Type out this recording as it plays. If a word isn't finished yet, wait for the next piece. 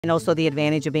and also the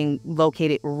advantage of being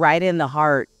located right in the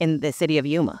heart in the city of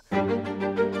Yuma.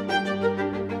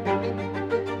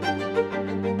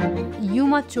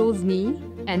 Yuma chose me,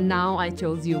 and now I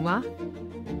chose Yuma.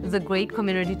 It's a great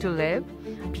community to live.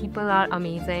 People are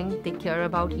amazing. They care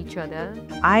about each other.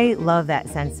 I love that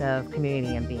sense of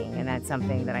community and being, and that's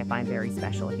something that I find very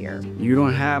special here. You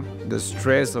don't have the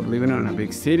stress of living in a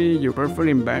big city. Your perfect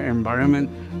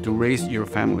environment to raise your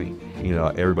family. You know,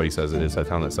 everybody says it is a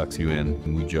town that sucks you in,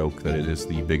 and we joke that it is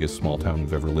the biggest small town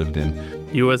we've ever lived in.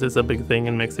 US is a big thing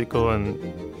in Mexico,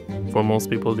 and for most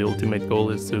people, the ultimate goal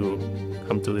is to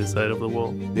come to this side of the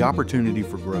world. The opportunity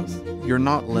for growth. You're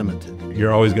not limited.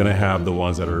 You're always going to have the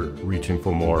ones that are reaching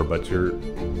for more, but you're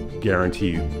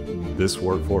guaranteed this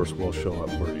workforce will show up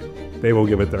for you. They will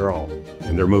give it their all,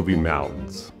 and they're moving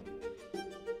mountains.